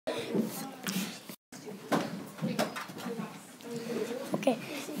Okay,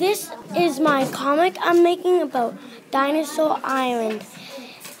 this is my comic I'm making about Dinosaur Island.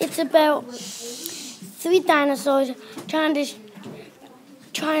 It's about 3 dinosaurs trying to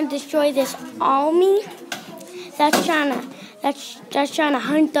destroy this army that's trying to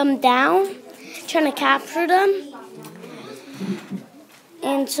hunt them down, trying to capture them.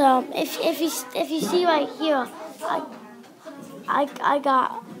 And so if you see right here, I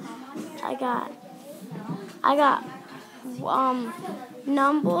got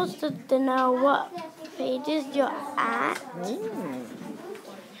numbers to know what pages you're at.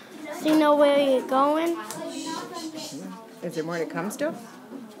 So you know where you're going. Is there more to come still?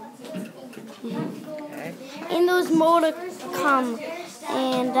 Okay. And there's more to come.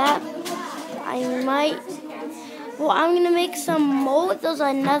 And that I'm going to make some more. There's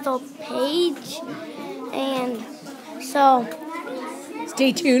another page. And so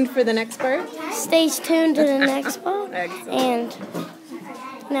Stay tuned for the next part. Stay tuned to the next part. Excellent.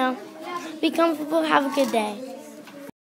 And, be comfortable. Have a good day.